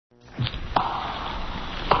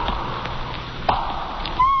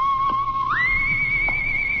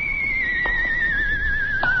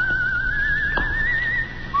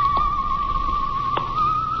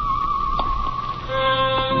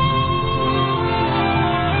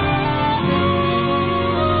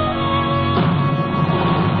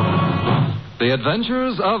The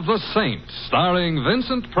Adventures of the Saint, starring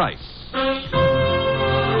Vincent Price.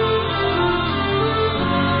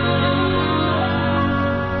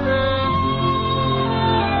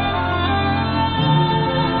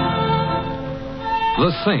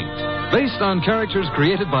 The Saint, based on characters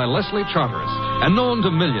created by Leslie Charteris and known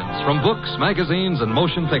to millions from books, magazines, and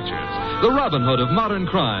motion pictures. The Robin Hood of modern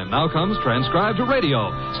crime now comes transcribed to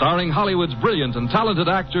radio, starring Hollywood's brilliant and talented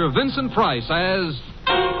actor Vincent Price as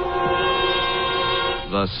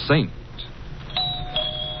the Saint.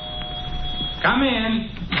 Come in.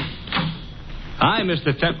 Hi,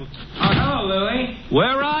 Mr. Temple. Oh, hello, Louie.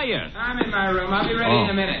 Where are you? I'm in my room. I'll be ready in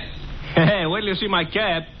a minute. Hey, wait till you see my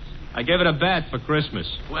cab. I gave it a bath for Christmas.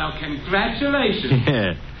 Well, congratulations.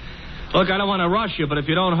 Yeah. Look, I don't want to rush you, but if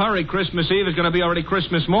you don't hurry, Christmas Eve is going to be already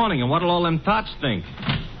Christmas morning, and what'll all them tots think?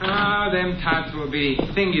 Oh, them tots will be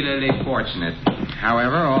singularly fortunate.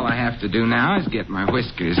 However, all I have to do now is get my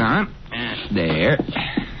whiskers on. There.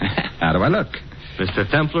 How do I look? Mr.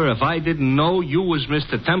 Templar, if I didn't know you was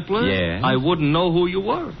Mr. Templar, Yes? I wouldn't know who you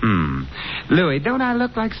were. Louie, don't I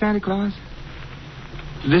look like Santa Claus?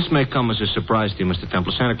 This may come as a surprise to you, Mr.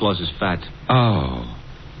 Templar. Santa Claus is fat. Oh.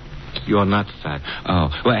 You're not fat. Oh.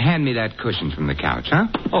 Well, hand me that cushion from the couch, huh?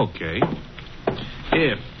 Okay.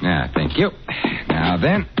 Here. Thank you. Now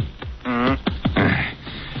then.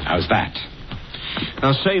 How's that?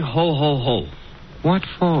 Now say ho, ho, ho. What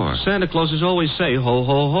for? Santa Clauses always say ho,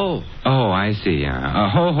 ho, ho. Oh, I see.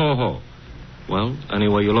 Ho, ho, ho. Well,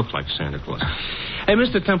 anyway, you look like Santa Claus. Hey,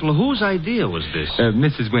 Mr. Templar, whose idea was this?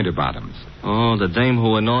 Mrs. Winterbottom's. Oh, the dame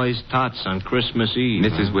who annoys tots on Christmas Eve.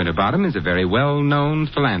 Mrs. Winterbottom is a very well-known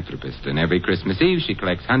philanthropist, and every Christmas Eve she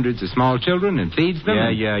collects hundreds of small children and feeds them.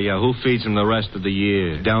 Yeah. Who feeds them the rest of the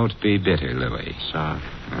year? Don't be bitter, Louie. Sorry.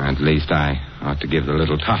 At least I ought to give the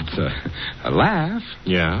little tots a laugh.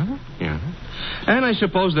 Yeah. And I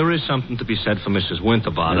suppose there is something to be said for Mrs.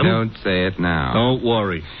 Winterbottom. Don't say it now. Don't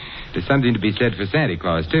worry. There's something to be said for Santa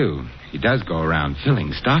Claus, too. He does go around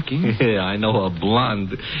filling stockings. Yeah, I know a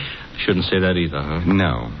blonde. Shouldn't say that either, huh?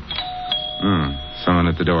 No. Someone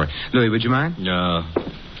at the door. Louie, would you mind? No.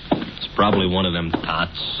 It's probably one of them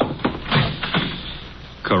tots.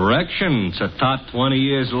 Correction. It's a tot 20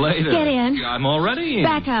 years later. Get in. I'm already in.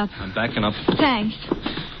 Back up. I'm backing up. Thanks.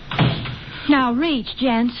 Now, reach,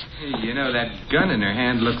 gents. Hey, you know, that gun in her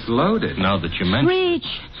hand looks loaded. Now that you mention Reach.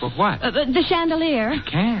 For what? The chandelier. You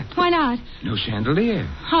can't. Why not? No chandelier.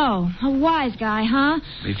 Oh, a wise guy, huh?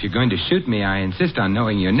 If you're going to shoot me, I insist on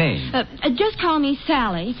knowing your name. Just call me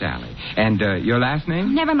Sally. Sally. And your last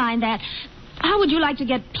name? Never mind that. How would you like to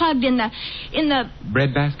get plugged in the...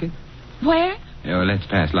 Bread basket? Where? Oh, let's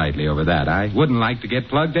pass lightly over that. I wouldn't like to get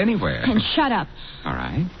plugged anywhere. And shut up. All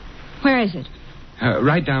right. Where is it?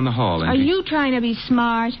 Right down the hall. Are you trying to be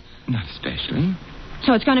smart? Not especially.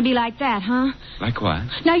 So it's going to be like that, huh? Like what?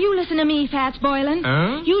 Now, you listen to me, Fats Boylan.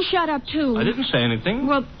 Huh? You shut up, too. I didn't say anything.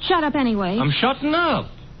 Well, shut up anyway. I'm shutting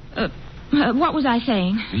up. What was I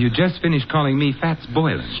saying? You just finished calling me Fats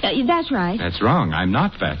Boylan. That's right. That's wrong. I'm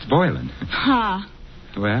not Fats Boylan. Ha.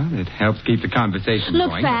 Well, it helps keep the conversation Look,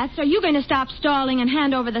 going. Fats, are you going to stop stalling and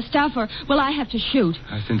hand over the stuff, or will I have to shoot?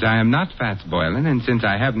 Since I am not Fats Boylan, and since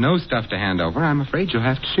I have no stuff to hand over, I'm afraid you'll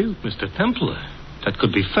have to shoot. Mr. Templar, that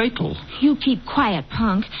could be fatal. You keep quiet,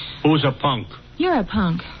 punk. Who's a punk? You're a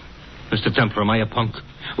punk. Mr. Templar, am I a punk?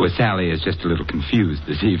 Well, Sally is just a little confused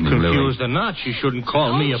this evening, Louie. Confused or not, she shouldn't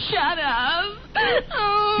call me a... Shut up.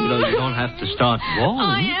 Oh. You know, you don't have to start bawling.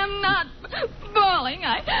 I am not bawling.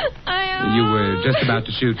 I am... You were just about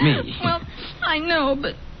to shoot me. Well, I know,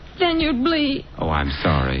 but then you'd bleed. Oh, I'm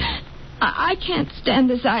sorry. I can't stand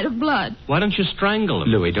the sight of blood. Why don't you strangle him?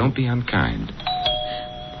 Louie, don't be unkind.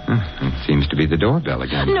 It seems to be the doorbell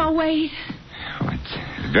again. No, wait. Oh,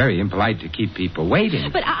 it's very impolite to keep people waiting.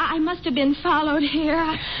 But I must have been followed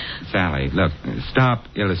here. Sally, look, stop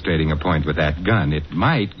illustrating a point with that gun. It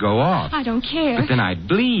might go off. I don't care. But then I'd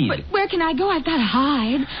bleed. But where can I go? I've got to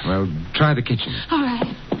hide. Well, try the kitchen. All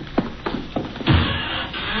right.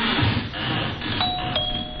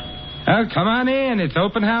 Oh, come on in. It's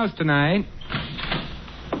open house tonight.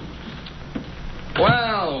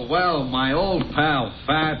 Well, my old pal,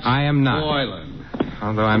 Fats I am not. Boylan.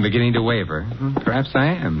 Although I'm beginning to waver. Perhaps I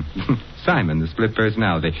am. Simon, the split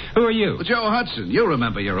personality. Who are you? Well, Joe Hudson. You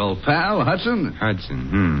remember your old pal, Hudson?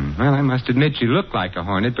 Hudson. Well, I must admit you look like a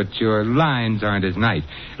hornet, but your lines aren't as nice.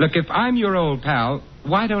 Look, if I'm your old pal,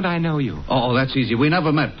 why don't I know you? Oh, that's easy. We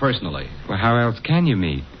never met personally. Well, how else can you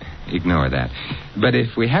meet? Ignore that. But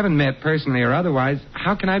if we haven't met personally or otherwise,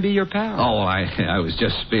 how can I be your pal? Oh, I was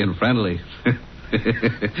just being friendly.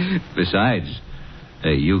 Besides,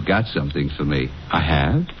 you got something for me. I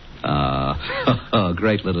have?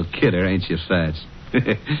 Great little kidder, ain't you, Fats?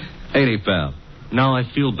 Ain't he, pal? Now I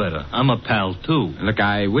feel better. I'm a pal, too. Look,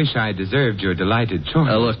 I wish I deserved your delighted choice.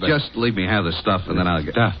 Look, but... just leave me have the stuff, and then I'll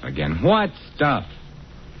get... Stuff again. What stuff?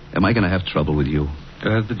 Am I going to have trouble with you?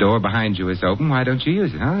 The door behind you is open. Why don't you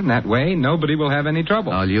use it, huh? In that way, nobody will have any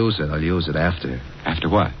trouble. I'll use it after. After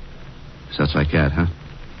what? Such like that, huh?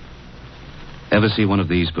 Ever see one of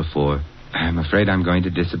these before? I'm afraid I'm going to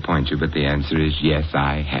disappoint you, but the answer is yes,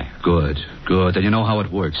 I have. Good. And you know how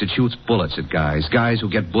it works. It shoots bullets at guys. Guys who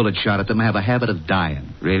get bullet shot at them have a habit of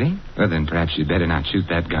dying. Really? Well, then perhaps you'd better not shoot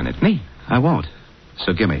that gun at me. I won't.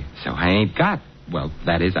 So gimme. So I ain't got... Well,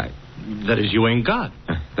 that is I... That is, you ain't got.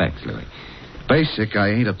 Thanks, Louis. Basic,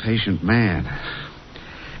 I ain't a patient man.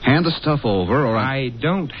 Hand the stuff over, or I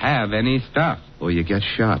don't have any stuff. Or you get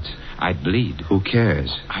shot. I'd bleed. Who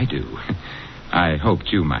cares? I do. I hoped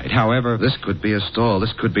you might. However... This could be a stall.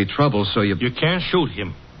 This could be trouble, so you... You can't shoot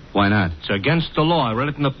him. Why not? It's against the law. I read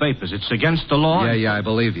it in the papers. It's against the law. Yeah, I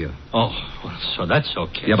believe you. Oh, well, so that's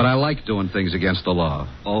okay. Yeah, but I like doing things against the law.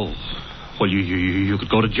 Oh, well, you could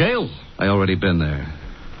go to jail. I already been there.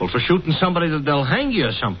 Well, for shooting somebody, they'll hang you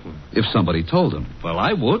or something. If somebody told them. Well,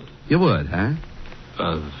 I would. You would, huh?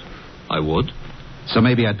 I would. So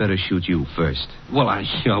maybe I'd better shoot you first. Well, I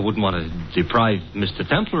wouldn't want to deprive Mr.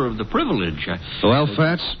 Templar of the privilege. Well,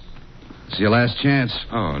 Fats, it's your last chance.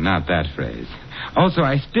 Oh, not that phrase. Also,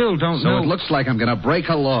 I still don't know... So it looks like I'm going to break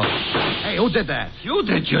a law. Hey, who did that? You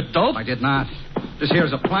did, you dope. I did not. This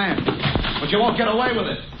here's a plan. But you won't get away with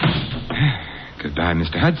it. Goodbye,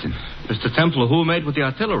 Mr. Hudson. Mr. Templar, who made with the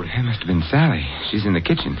artillery? It must have been Sally. She's in the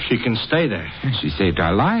kitchen. She can stay there. She saved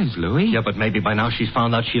our lives, Louis. Yeah, but maybe by now she's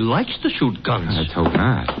found out she likes to shoot guns. Let's hope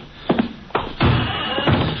not.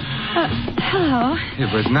 Hello.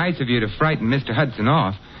 It was nice of you to frighten Mr. Hudson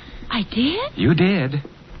off. I did? You did.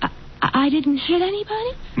 I didn't hit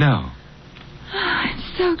anybody? No. Oh, I'm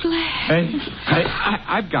so glad. Hey,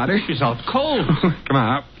 I've got her. She's out cold. Come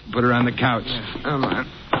on, up. Put her on the couch. Yeah. Come on.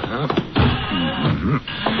 Up.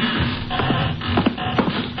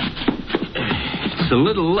 It's a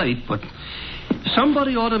little late, but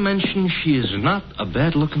somebody ought to mention she is not a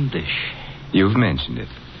bad-looking dish. You've mentioned it.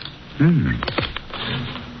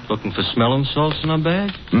 Looking for smelling salts in her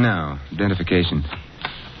bag? No. Identification.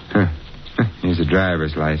 Here's a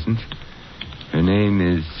driver's license. Her name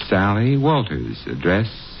is Sally Walters. Address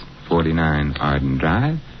 49 Arden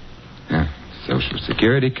Drive. Social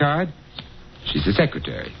Security card. She's the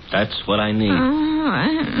secretary. That's what I need.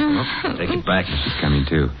 Take it back. She's coming,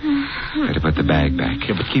 too. Better put the bag back.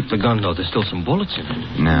 Yeah, but keep the gun, though. There's still some bullets in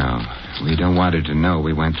it. No. We don't want her to know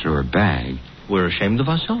we went through her bag. We're ashamed of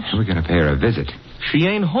ourselves? We're going to pay her a visit. She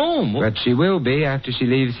ain't home. But she will be after she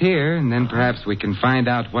leaves here, and then perhaps we can find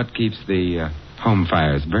out what keeps the home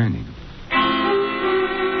fires burning.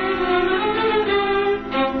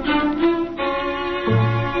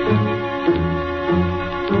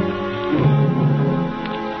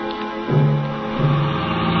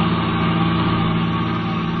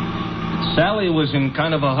 Sally was in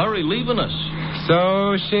kind of a hurry leaving us.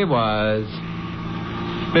 So she was.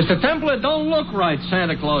 Mr. Templar, don't look right,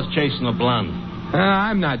 Santa Claus chasing a blonde.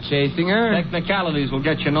 I'm not chasing her. Technicalities will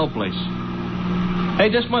get you no place. Hey,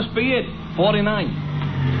 this must be it. 49.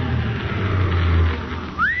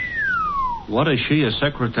 What is she a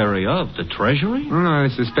secretary of? The Treasury? I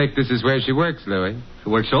suspect this is where she works, Louis. She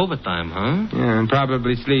works overtime, huh? Yeah, and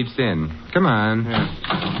probably sleeps in. Come on. Yeah.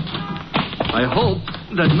 I hope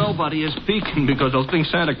that nobody is peeking because they'll think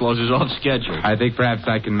Santa Claus is off schedule. I think perhaps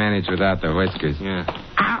I can manage without the whiskers. Yeah.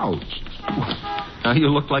 Ouch. Now you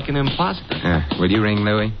look like an imposter. Will you ring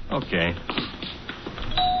Louis? Okay.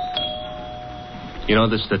 You know,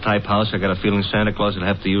 this is the type house I got a feeling Santa Claus would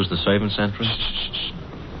have to use the servants' entrance.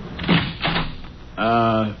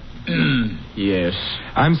 Yes.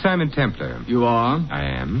 I'm Simon Templar. You are? I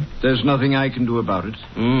am. There's nothing I can do about it.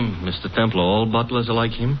 Mr. Templar, all butlers are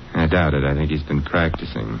like him? I doubt it. I think he's been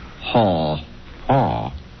practicing. Haw.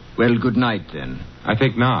 Haw? Well, good night, then. I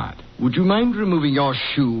think not. Would you mind removing your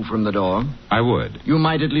shoe from the door? I would. You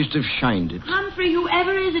might at least have shined it. Humphrey,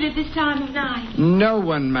 whoever is it at this time of night? No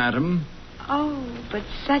one, madam. Oh, but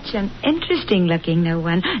such an interesting-looking no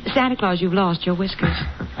one. Santa Claus, you've lost your whiskers.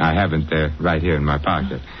 I haven't. They're right here in my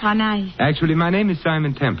pocket. How nice. Actually, my name is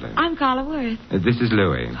Simon Templar. I'm Carla Worth. This is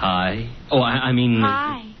Louis. Hi. Oh, I mean...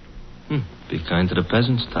 Hi. Be kind to the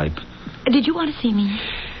peasants type. Did you want to see me?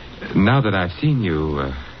 Now that I've seen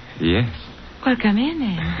you, yes. Well, come in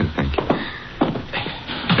then. Thank you.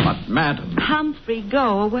 But, madam... Humphrey,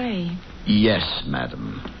 go away. Yes,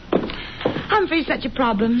 madam. Humphrey's such a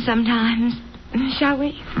problem sometimes. Shall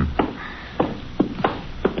we?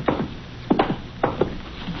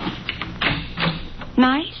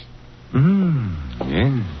 Nice?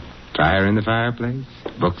 Yeah. Fire in the fireplace,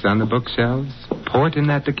 books on the bookshelves, port in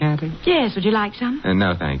that decanter. Yes, would you like some?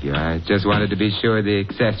 No, thank you. I just wanted to be sure the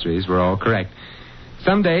accessories were all correct.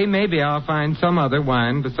 Someday, maybe I'll find some other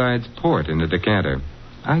wine besides port in the decanter.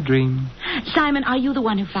 I dream. Simon, are you the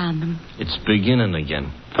one who found them? It's beginning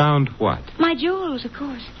again. Found what? My jewels, of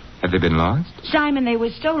course. Have they been lost? Simon, they were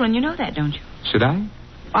stolen. You know that, don't you? Should I?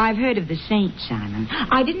 I've heard of the saint, Simon.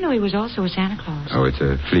 I didn't know he was also a Santa Claus. Oh, it's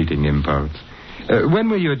a fleeting impulse. When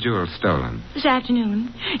were your jewels stolen? This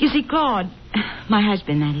afternoon. You see, Claude, my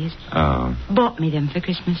husband, that is, bought me them for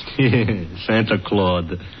Christmas. Santa Claus.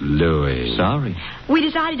 Louis. Sorry. We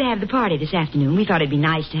decided to have the party this afternoon. We thought it'd be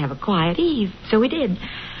nice to have a quiet eve, so we did.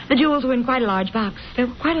 The jewels were in quite a large box. There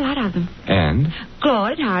were quite a lot of them. And?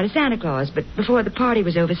 Claude had hired a Santa Claus, but before the party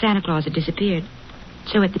was over, Santa Claus had disappeared.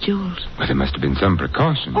 So had the jewels. Well, there must have been some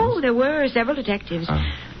precautions. Oh, there were several detectives.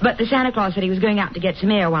 But the Santa Claus said he was going out to get some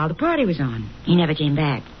air while the party was on. He never came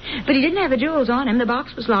back. But he didn't have the jewels on him. The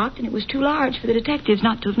box was locked, and it was too large for the detectives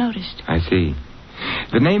not to have noticed. I see.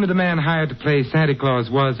 The name of the man hired to play Santa Claus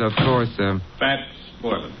was, of course, Fats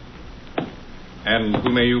Boylan. And who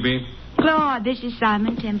may you be? Claude, this is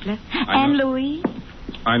Simon Templar. And Louis.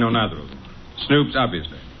 I know neither of them. Snoops,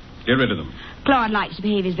 obviously. Get rid of them. Claude likes to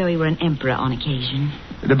behave as though he were an emperor on occasion.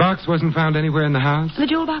 The box wasn't found anywhere in the house? The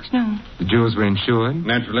jewel box, no. The jewels were insured?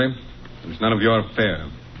 Naturally. It's none of your affair.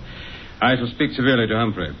 I shall speak severely to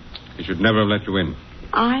Humphrey. He should never have let you in.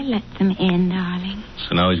 I let them in, darling.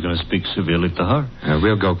 So now he's going to speak severely to her.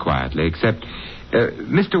 We'll go quietly, except...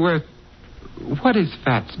 Mr. Worth, what is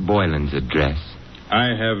Fats Boylan's address? I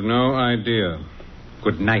have no idea.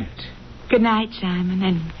 Good night. Good night, Simon,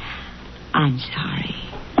 and I'm sorry.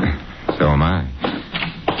 So am I.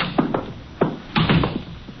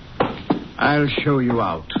 I'll show you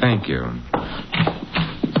out. Thank you.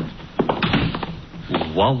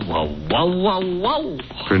 Wow, wow, wow, wow, wow.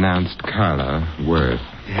 Pronounced Carla Worth.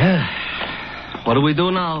 Yeah. What do we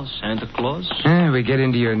do now, Santa Claus? We get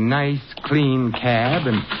into your nice, clean cab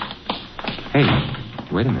and... Hey,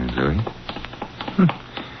 wait a minute, Louis.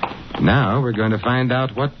 Now we're going to find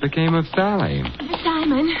out what became of Sally.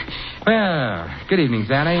 Simon. Well, good evening,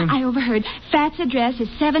 Sally. I overheard. Fat's address is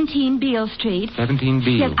 17 Beale Street. 17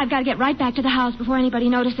 Beale. Yes, I've got to get right back to the house before anybody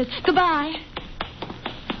notices. Goodbye.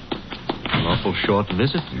 An awful short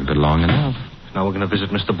visit. But long enough. Now we're going to visit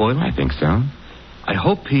Mr. Boylan? I think so. I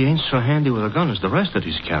hope he ain't so handy with a gun as the rest of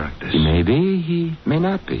these characters. He may be, he may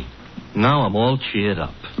not be. Now I'm all cheered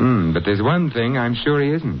up. But there's one thing I'm sure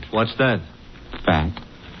he isn't. What's that? Fat.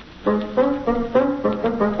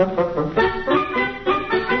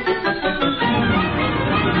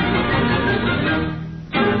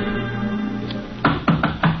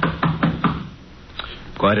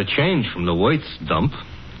 Quite a change from the Waits dump.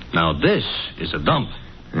 Now this is a dump.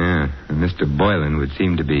 Yeah, and Mr. Boylan would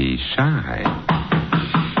seem to be shy.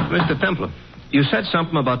 Mr. Templar, you said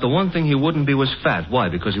something about the one thing he wouldn't be was fat. Why,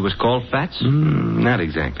 because he was called Fats? Not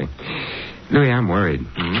exactly. Louis, I'm worried.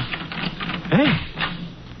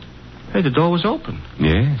 Hey, the door was open.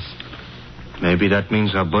 Yes. Maybe that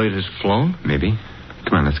means our bird has flown? Maybe.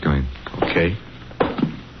 Come on, let's go in. Okay.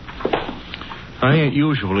 I ain't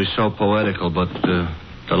usually so poetical, but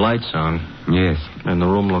the light's on. Yes. And the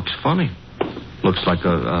room looks funny. Looks like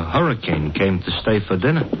a hurricane came to stay for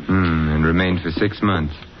dinner. And remained for 6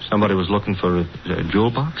 months. Somebody was looking for a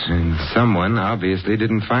jewel box? And someone obviously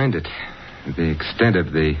didn't find it. The extent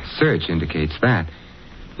of the search indicates that.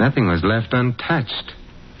 Nothing was left untouched.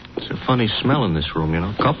 It's a funny smell in this room, you know.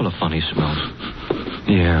 A couple of funny smells.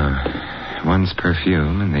 Yeah. One's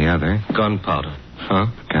perfume and the other... Gunpowder. Huh?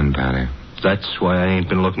 Gunpowder. That's why I ain't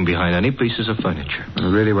been looking behind any pieces of furniture. Well,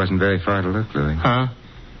 it really wasn't very far to look, Louis. Huh?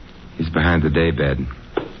 He's behind the daybed.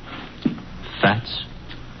 Fats?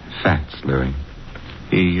 Fats, Louis.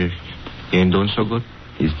 He ain't doing so good?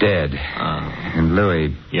 He's dead. And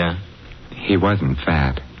Louis... Yeah? He wasn't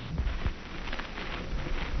fat.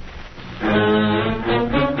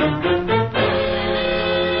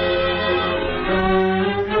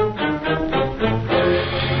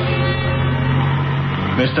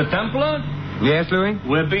 Mr. Templar? Yes, Louis?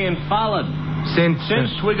 We're being followed.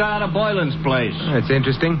 Since we got out of Boylan's place. That's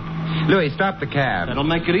interesting. Louis, stop the cab. That'll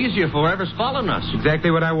make it easier for whoever's following us.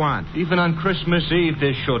 Exactly what I want. Even on Christmas Eve,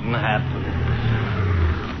 this shouldn't happen.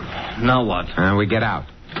 Now what? We get out.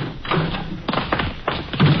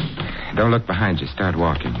 Don't look behind you. Start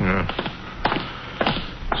walking.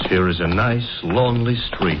 Here is a nice, lonely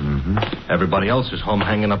street. Everybody else is home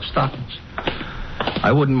hanging up stockings.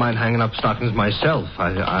 I wouldn't mind hanging up stockings myself.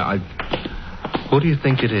 Who do you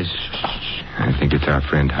think it is? I think it's our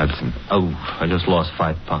friend Hudson. Oh, I just lost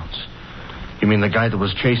 5 pounds. You mean the guy that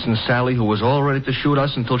was chasing Sally, who was all ready to shoot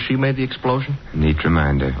us until she made the explosion? Neat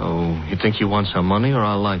reminder. Oh, you think he wants our money or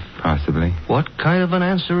our life? Possibly. What kind of an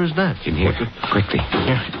answer is that? In here. Quickly.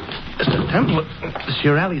 Here. Mr. Temple, this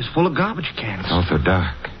here alley is full of garbage cans. It's also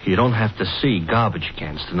dark. You don't have to see garbage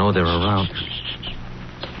cans to know they're around.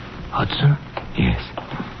 Hudson? Yes.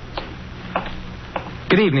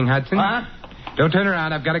 Good evening, Hudson. Huh? Don't turn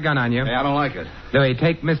around. I've got a gun on you. Hey, I don't like it. Louis,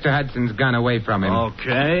 take Mr. Hudson's gun away from him.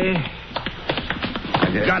 Okay.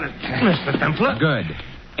 I got it. Mr. Templar? Good.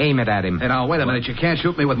 Aim it at him. Hey, now, wait a minute. You can't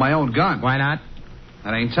shoot me with my own gun. Why not?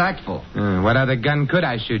 That ain't tactful. What other gun could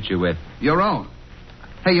I shoot you with? Your own.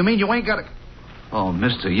 Hey, you mean you ain't got a... Oh,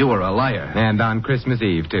 mister, you were a liar. And on Christmas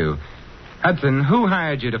Eve, too. Hudson, who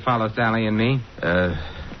hired you to follow Sally and me?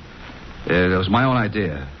 It was my own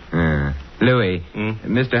idea. Louis,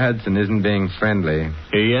 Mr. Hudson isn't being friendly.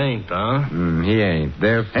 He ain't, huh? He ain't.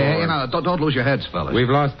 Therefore... Hey, now, don't lose your heads, fellas. We've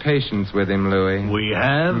lost patience with him, Louis. We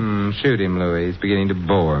have? Shoot him, Louis. He's beginning to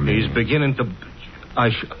bore me. He's beginning to... I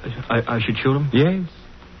should shoot him? Yes.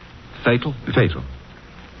 Fatal? Fatal.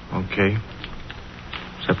 Okay.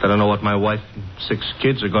 Except I don't know what my wife and 6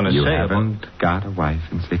 kids are going to say. You haven't got a wife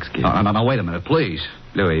and 6 kids. Now, wait a minute, please.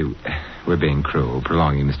 Louis, we're being cruel,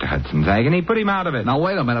 prolonging Mr. Hudson's agony. Put him out of it. Now,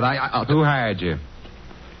 wait a minute. Who hired you?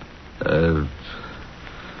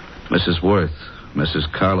 Mrs. Worth.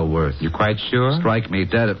 Mrs. Carla Worth. You quite sure? Strike me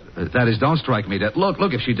dead. That is, don't strike me dead.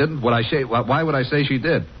 Look, if she didn't, why would I say she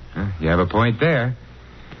did? You have a point there.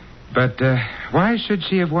 But why should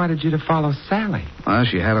she have wanted you to follow Sally? Well,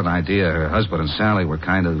 she had an idea. Her husband and Sally were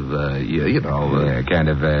kind of,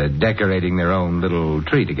 decorating their own little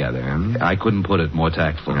tree together. I couldn't put it more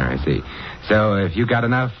tactful. I see. So if you got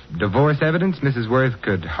enough divorce evidence, Mrs. Worth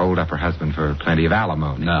could hold up her husband for plenty of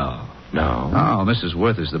alimony. No. No? Oh, Mrs.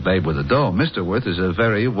 Worth is the babe with the dough. Mr. Worth is a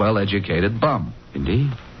very well-educated bum. Indeed.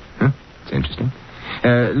 Huh? It's interesting.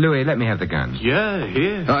 Louis, let me have the gun. Yeah,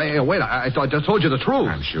 here. Wait, I just told you the truth.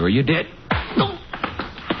 I'm sure you did.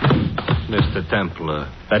 Mr. Templar,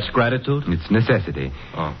 that's gratitude? It's necessity.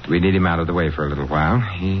 Oh. We need him out of the way for a little while.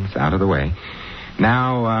 He's out of the way.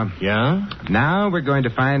 Now, Yeah? Now we're going to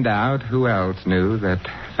find out who else knew that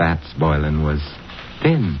Fats Boylan was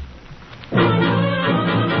thin.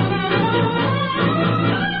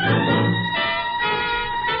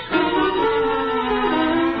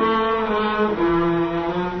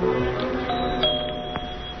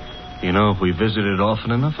 You know, if we visited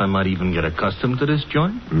often enough, I might even get accustomed to this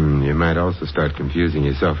joint. You might also start confusing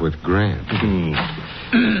yourself with Grant.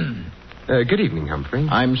 Good evening, Humphrey.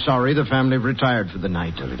 I'm sorry the family retired for the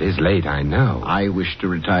night. Well, it is late, I know. I wish to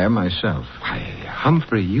retire myself. Why,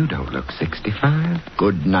 Humphrey, you don't look 65.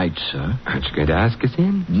 Good night, sir. Aren't you going to ask us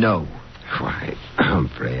in? No. Why,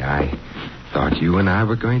 Humphrey, I thought you and I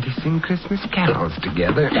were going to sing Christmas carols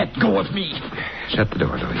together. Let go of me. Shut the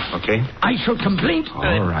door, Louis. Okay. I shall complain.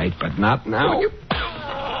 All right, but not now.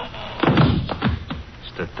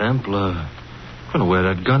 Mr. Templar, I'm going to wear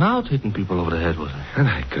that gun out hitting people over the head with it. And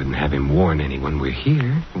I couldn't have him warn anyone we're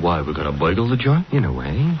here. Why, we're going to burgle the joint? In a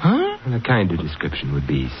way. Huh? And a kinder description would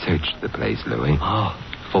be search the place, Louis. Oh,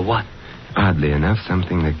 for what? Oddly enough,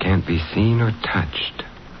 something that can't be seen or touched.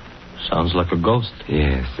 Sounds like a ghost.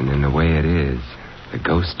 Yes, and in a way it is. The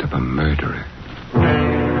ghost of a murderer.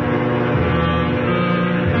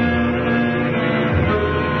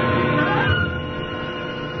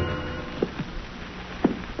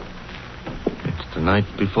 It's the night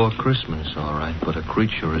before Christmas, all right, but a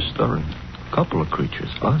creature is stirring. A couple of creatures,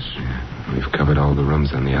 us. Yeah, we've covered all the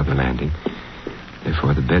rooms on the other landing.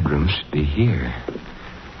 Therefore, the bedroom should be here.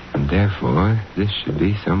 And therefore, this should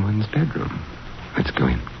be someone's bedroom. Let's go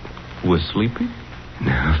in. We're sleepy?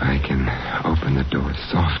 Now, if I can open the door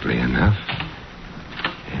softly enough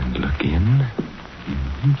and look in.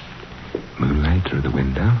 Moonlight through the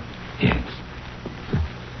window. Yes.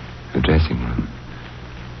 The dressing room.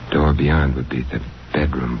 Door beyond would be the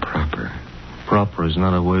bedroom proper. Proper is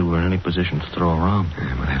not a word we're in any position to throw around.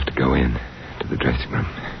 We'll have to go in to the dressing room.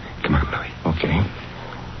 Come on, Louis. Okay.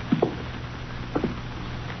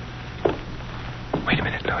 Wait a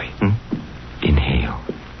minute, Louis. Inhale.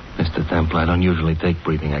 Mr. Temple, I don't usually take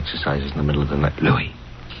breathing exercises in the middle of the night. Louis.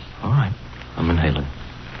 All right. I'm inhaling.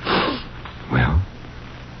 Well?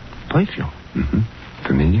 Perfume.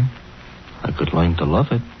 Familiar? I could learn to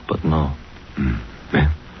love it, but no.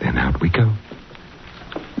 Well, then out we go.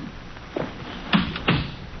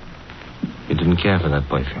 You didn't care for that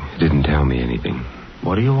perfume. It didn't tell me anything.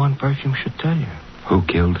 What do you want perfume should tell you? Who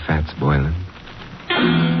killed Fats Boylan?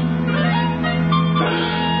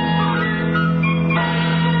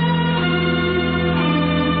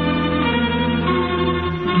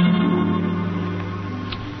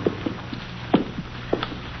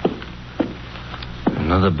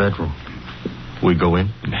 Another bedroom. We go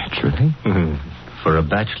in? Naturally. For a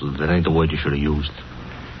bachelor, that ain't the word you should have used.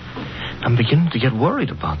 I'm beginning to get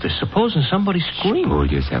worried about this. Supposing somebody screamed. Pull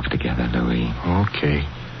yourself together, Louis. Okay.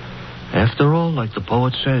 After all, like the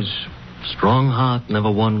poet says, strong heart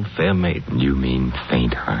never won fair maiden. You mean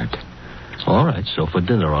faint heart. All right, so for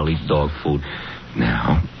dinner I'll eat dog food.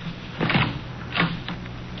 Now.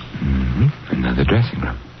 Another dressing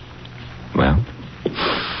room. Well?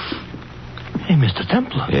 Hey, Mr.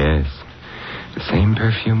 Templar. Yes. The same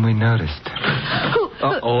perfume we noticed.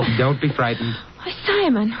 Oh, don't be frightened. Why,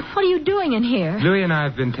 Simon, what are you doing in here? Louis and I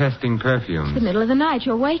have been testing perfumes. It's the middle of the night.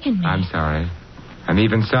 You awakened me. I'm sorry. I'm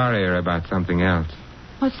even sorrier about something else.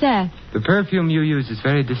 What's that? The perfume you use is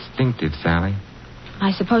very distinctive, Sally.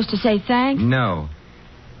 I supposed to say thanks? No.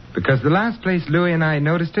 Because the last place Louis and I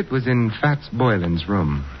noticed it was in Fats Boylan's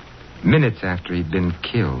room. Minutes after he'd been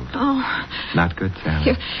killed. Oh. Not good,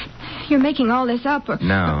 Sally. You're making all this up.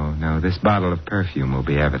 No. This bottle of perfume will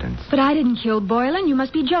be evidence. But I didn't kill Boylan. You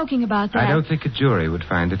must be joking about that. I don't think a jury would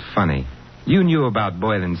find it funny. You knew about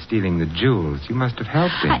Boylan stealing the jewels. You must have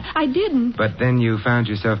helped him. I didn't. But then you found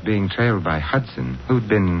yourself being trailed by Hudson, who'd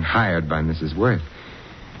been hired by Mrs. Worth.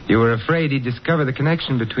 You were afraid he'd discover the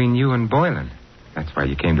connection between you and Boylan. That's why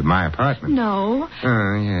you came to my apartment. No.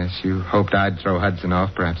 Oh, yes. You hoped I'd throw Hudson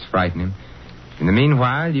off, perhaps frighten him. In the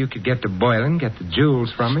meanwhile, you could get to Boylan, get the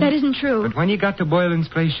jewels from him. That isn't true. But when you got to Boylan's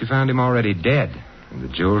place, you found him already dead, and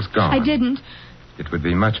the jewels gone. I didn't. It would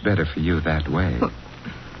be much better for you that way.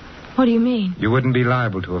 What do you mean? You wouldn't be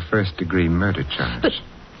liable to a first-degree murder charge. But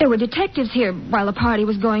there were detectives here while the party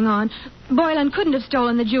was going on. Boylan couldn't have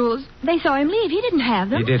stolen the jewels. They saw him leave. He didn't have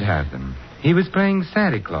them. He did have them. He was playing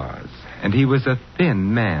Santa Claus, and he was a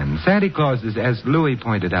thin man. Santa Clauses, as Louis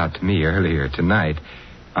pointed out to me earlier tonight,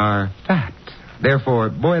 are fat. Therefore,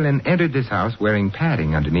 Boylan entered this house wearing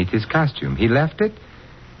padding underneath his costume. He left it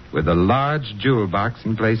with a large jewel box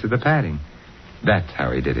in place of the padding. That's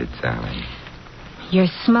how he did it, Sally. You're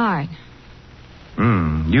smart.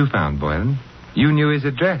 You found Boylan. You knew his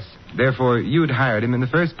address. Therefore, you'd hired him in the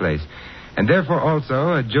first place. And therefore,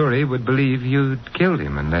 also, a jury would believe you'd killed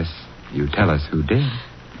him unless you tell us who did.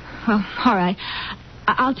 Well, all right.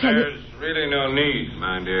 I'll tell you. There's really no need,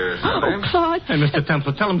 my dear Oh, Sally. Claude. Hey, Mr.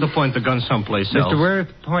 Templar, tell him to point the gun someplace else. Mr. Worth,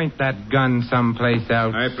 point that gun someplace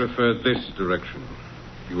else. I prefer this direction.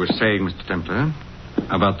 You were saying, Mr. Templar,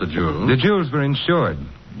 about the jewels. The jewels were insured.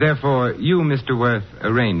 Therefore, you, Mr. Worth,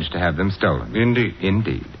 arranged to have them stolen. Indeed.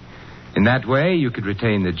 Indeed. In that way, you could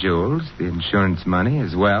retain the jewels, the insurance money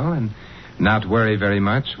as well, and not worry very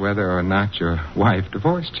much whether or not your wife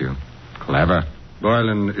divorced you. Clever.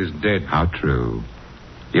 Boylan is dead. How true.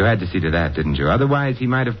 You had to see to that, didn't you? Otherwise, he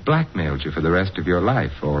might have blackmailed you for the rest of your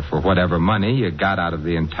life, or for whatever money you got out of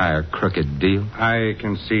the entire crooked deal. I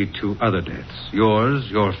can see two other deaths. Yours,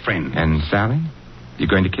 your friend. And Sally? You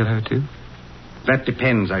going to kill her, too? That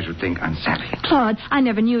depends, I should think, on Sally. Claude, I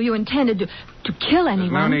never knew you intended to kill There's no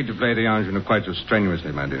anyone. need to play the ingenue quite so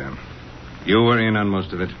strenuously, my dear. You were in on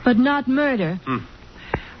most of it. But not murder.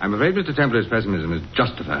 I'm afraid Mr. Templar's pessimism is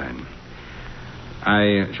justified.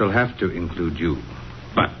 I shall have to include you.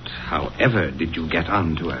 But however did you get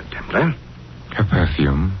onto her, Templar? Her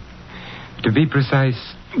perfume. To be precise,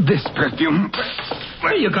 this perfume.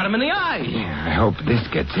 Well, you got him in the eye. Yeah, I hope this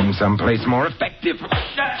gets him someplace more effective.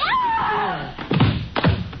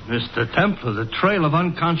 Mr. Templar, the trail of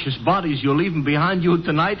unconscious bodies you're leaving behind you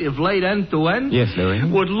tonight, if laid end to end, Yes, Louis?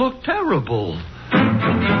 would look terrible.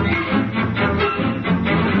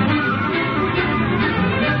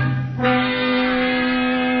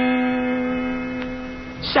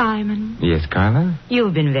 Simon, Yes, Carla?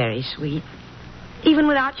 you've been very sweet. Even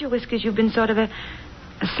without your whiskers, you've been sort of a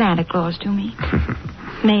Santa Claus to me.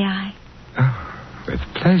 May I? Oh, with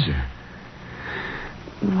pleasure.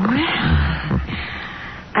 Well,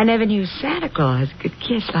 I never knew Santa Claus could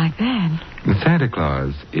kiss like that. Santa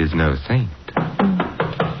Claus is no saint.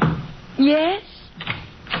 Yes?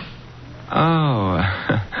 Oh.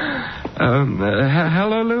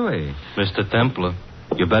 Hello, Louis. Mr. Templar,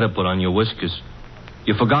 you better put on your whiskers.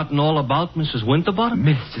 You forgotten all about Mrs. Winterbottom?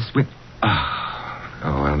 Mrs.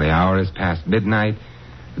 Oh, well, the hour is past midnight.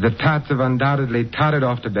 The tots have undoubtedly tottered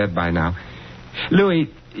off to bed by now. Louis,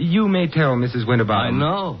 you may tell Mrs. Winterbottom. I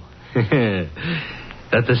know.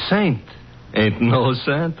 That the saint ain't no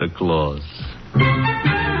Santa Claus.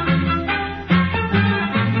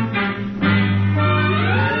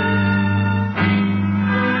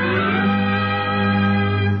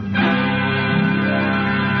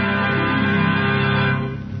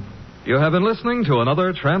 You have been listening to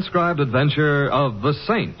another transcribed adventure of The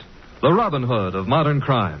Saint, the Robin Hood of modern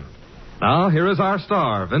crime. Now, here is our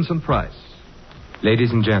star, Vincent Price.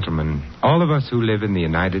 Ladies and gentlemen, all of us who live in the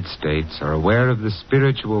United States are aware of the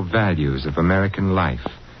spiritual values of American life,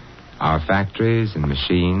 our factories and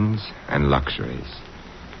machines and luxuries.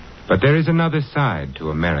 But there is another side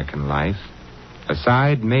to American life, a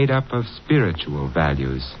side made up of spiritual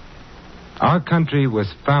values. Our country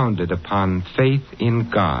was founded upon faith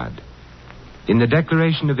in God. In the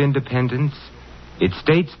Declaration of Independence, it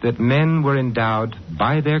states that men were endowed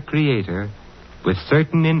by their Creator with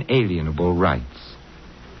certain inalienable rights.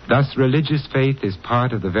 Thus, religious faith is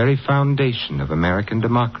part of the very foundation of American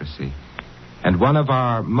democracy, and one of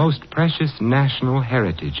our most precious national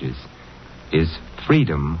heritages is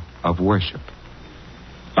freedom of worship.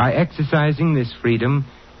 By exercising this freedom,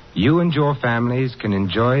 you and your families can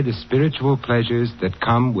enjoy the spiritual pleasures that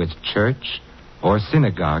come with church or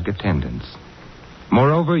synagogue attendance.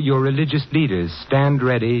 Moreover, your religious leaders stand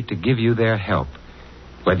ready to give you their help,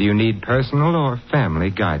 whether you need personal or family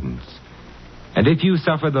guidance. And if you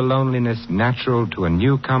suffer the loneliness natural to a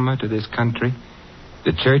newcomer to this country,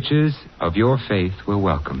 the churches of your faith will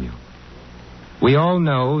welcome you. We all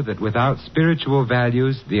know that without spiritual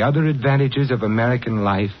values, the other advantages of American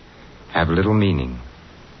life have little meaning.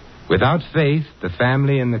 Without faith, the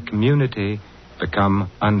family and the community become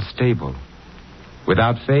unstable.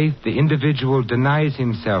 Without faith, the individual denies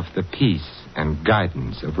himself the peace and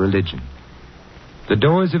guidance of religion. The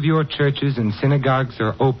doors of your churches and synagogues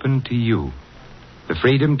are open to you. The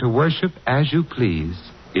freedom to worship as you please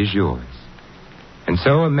is yours. And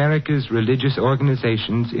so America's religious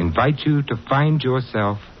organizations invite you to find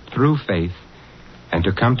yourself through faith and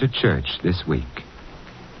to come to church this week.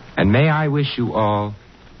 And may I wish you all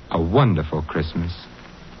a wonderful Christmas,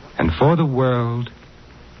 and for the world,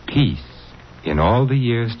 peace in all the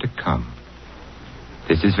years to come.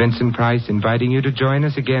 This is Vincent Price inviting you to join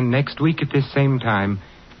us again next week at this same time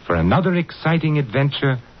for another exciting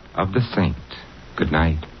adventure of the Saint. Good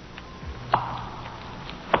night.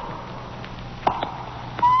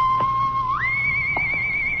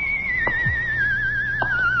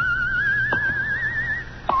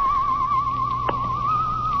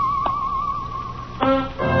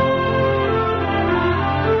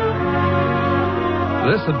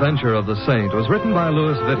 This adventure of the Saint was written by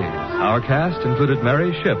Louis Vittes. Our cast included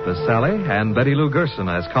Mary Shipp as Sally and Betty Lou Gerson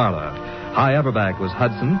as Carla. Hy Averback was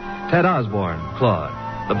Hudson, Ted Osborne, Claude.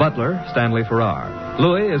 The butler, Stanley Farrar.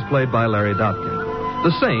 Louis is played by Larry Dotkin.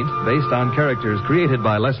 The Saint, based on characters created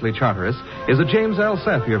by Leslie Charteris, is a James L.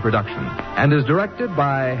 Safier production and is directed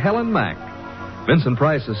by Helen Mack. Vincent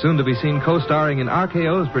Price is soon to be seen co-starring in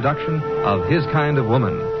RKO's production of His Kind of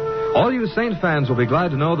Woman. All you Saint fans will be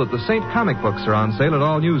glad to know that the Saint comic books are on sale at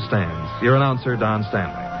all newsstands. Your announcer, Don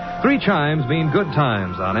Stanley. 3 chimes mean good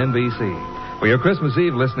times on NBC. For your Christmas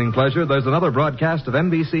Eve listening pleasure, there's another broadcast of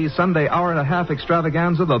NBC's Sunday hour-and-a-half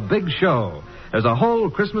extravaganza, The Big Show. There's a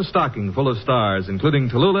whole Christmas stocking full of stars, including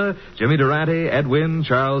Tallulah, Jimmy Durante, Ed Wynn,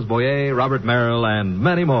 Charles Boyer, Robert Merrill, and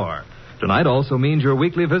many more. Tonight also means your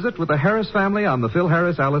weekly visit with the Harris family on the Phil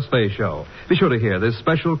Harris Alice Faye Show. Be sure to hear this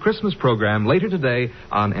special Christmas program later today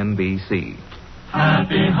on NBC.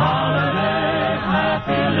 Happy holiday,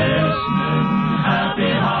 happy listening.